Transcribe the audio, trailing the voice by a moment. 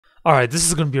Alright, this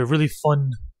is gonna be a really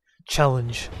fun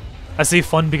challenge. I say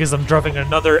fun because I'm driving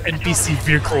another NPC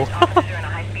vehicle.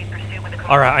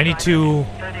 Alright, I need to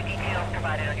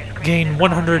gain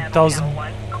 100,000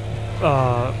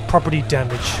 property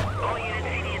damage.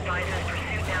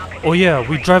 Oh yeah,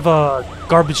 we drive a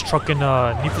garbage truck in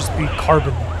Need for Speed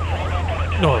Carbon.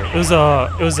 No, it was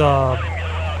a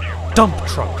dump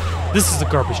truck. This is a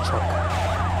garbage truck.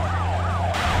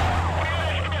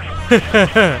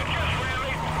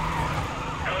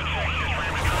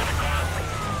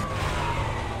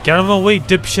 Get out of my way,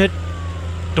 dipshit!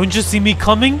 Don't you see me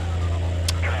coming?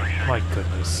 My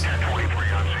goodness.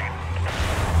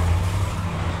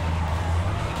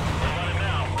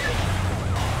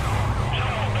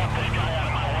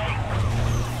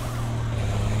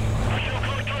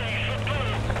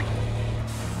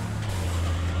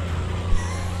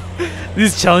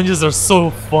 These challenges are so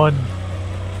fun.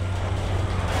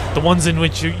 The ones in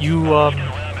which you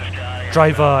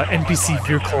drive a NPC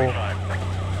vehicle.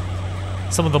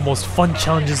 Some of the most fun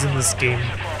challenges in this game.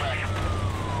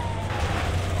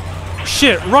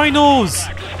 Shit, rhinos!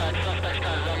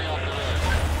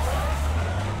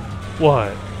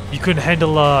 What? You couldn't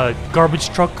handle a garbage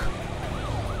truck?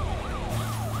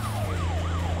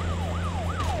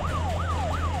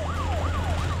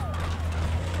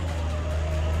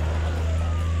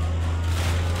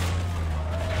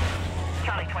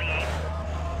 Charlie 28.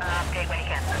 Update when you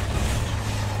can.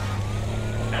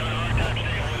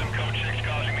 Code 6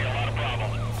 causing me a lot of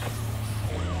problems.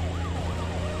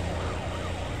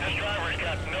 This driver's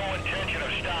got no intention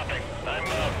of stopping. I'm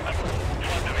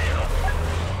flood the vehicle.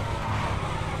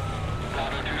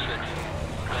 Auto 26.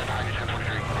 Grand High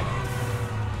 1023.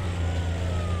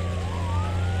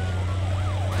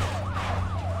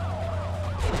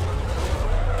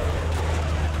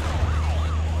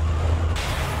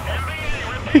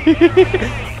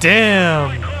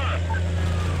 Damn!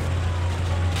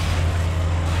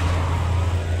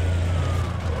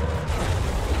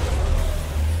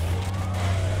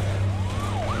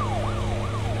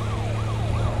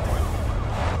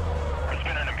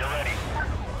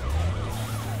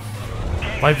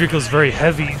 My vehicle's very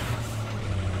heavy.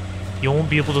 You won't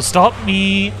be able to stop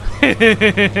me!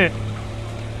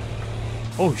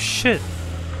 Oh shit!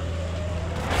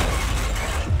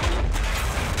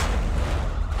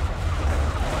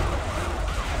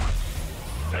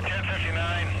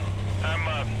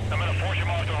 I'm gonna force him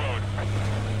off the road.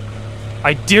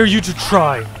 I dare you to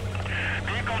try!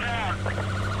 Vehicle down.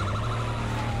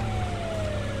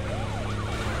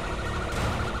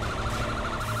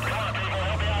 Come on, people,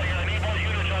 help me out here. I need more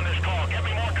units on this call. Get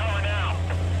me more cover now.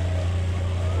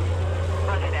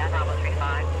 Roger that, Bravo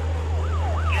 35.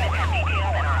 Units have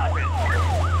details and are en route.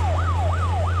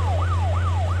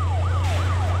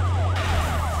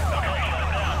 Okay, shut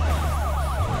him down.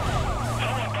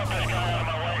 Someone put this guy out of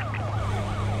my way.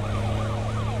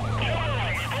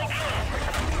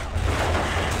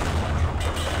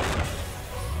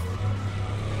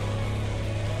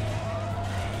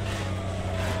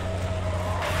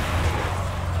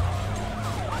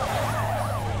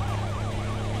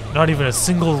 Not even a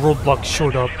single roadblock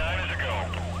showed up.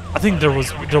 I think there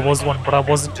was one, but I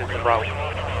wasn't in the route.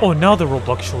 Oh, now the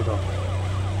roadblock showed up.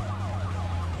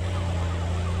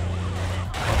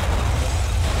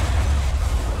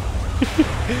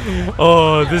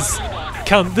 Oh, this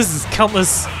is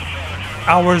countless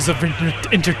hours of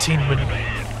entertainment.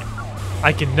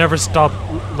 I can never stop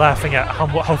laughing at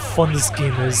how fun this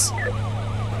game is.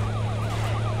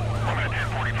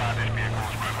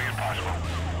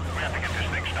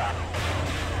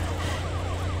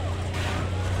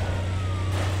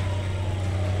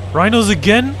 Rhinos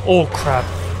again? Oh crap.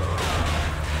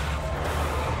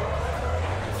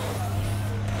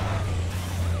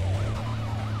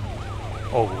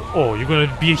 Oh, you're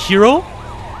gonna be a hero?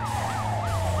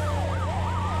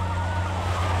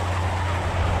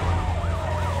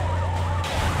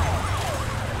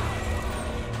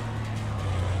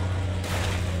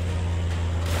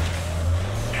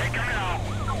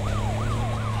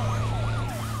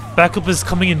 Backup is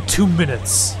coming in 2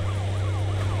 minutes.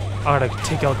 I gotta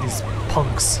take out these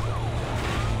punks.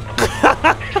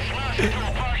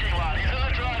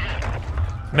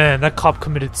 Man, that cop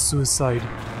committed suicide.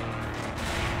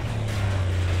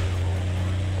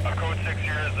 Code 6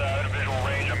 here is out of visual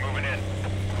range. I'm moving in.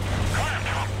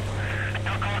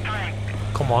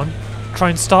 Come on, try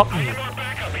and stop me.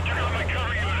 Backup. He took out my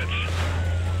cover units.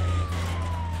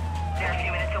 They're a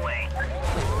few minutes away.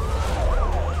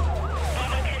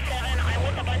 Bravo 27, I'm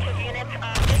with a bunch of units.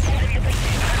 This is your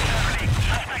position.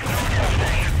 Suspect at the gas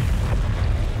station.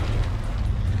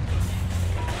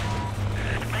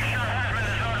 Make sure Hazman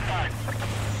is notified.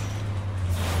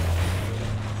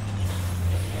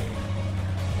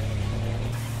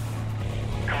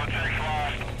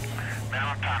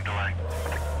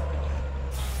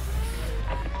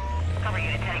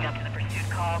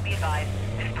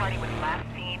 was last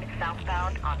seen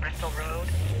southbound on Bristol Road.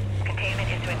 Containment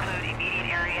is to include immediate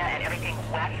area and everything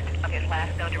west of his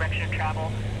last known direction of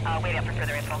travel. Wait up for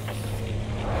further info.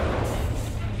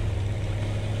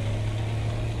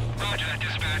 Roger that,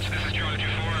 dispatch. This is Charlie 2-4.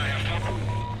 I have 4.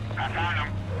 I found him.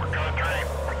 We're code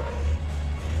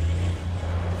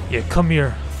 3. Yeah, come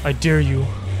here. I dare you.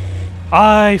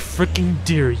 I freaking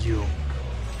dare you.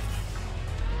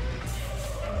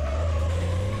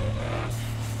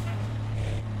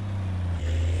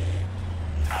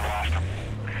 I lost him.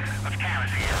 Let's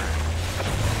canvas here.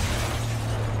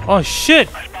 Oh shit!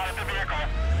 I spotted the vehicle.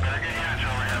 Better get units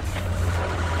over here.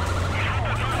 He's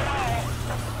rolling through the wall.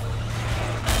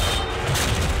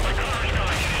 My car's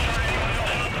going.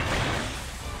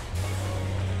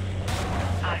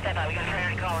 Stand by. We got a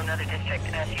priority call in another district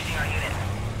using our unit.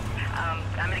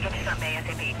 I'm gonna get you something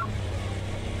ASAP.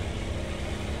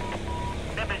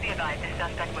 Members, be advised, this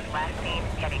suspect was last seen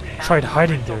heading south. Tried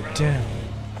hiding there, damn.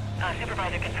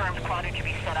 Supervisor confirms quadrant to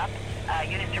be set up.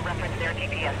 Units to reference their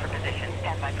GPS for position.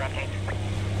 Stand by for updates.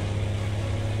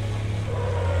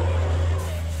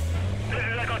 This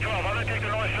is Echo 12. I'm going to take the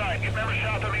north side. Get members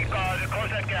south of me. Close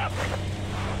that gap.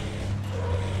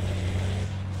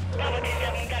 Bravo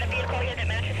 27, got a vehicle here that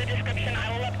matches the description.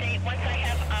 I will update once I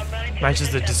have run into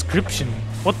Matches the description.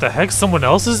 What the heck? Someone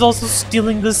else is also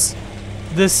stealing this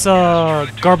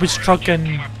garbage truck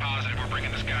and Positive we're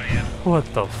bringing this guy in. what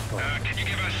the fuck? Can you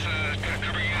give us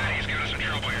cover unit? He's got us in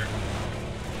trouble here.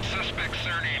 Suspect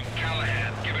surname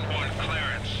Callahan. Given 1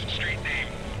 Clarence. Street name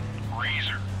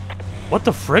Razor. What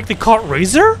the frick? They caught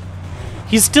Razor?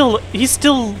 He's still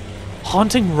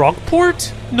haunting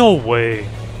Rockport? No way.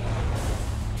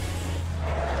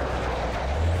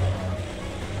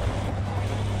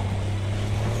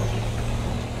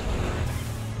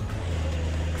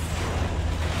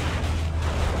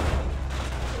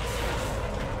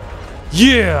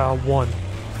 Yeah, I won.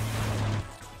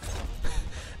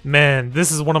 Man, this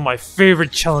is one of my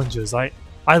favorite challenges. I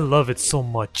love it so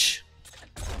much.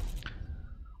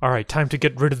 Alright, time to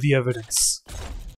get rid of the evidence.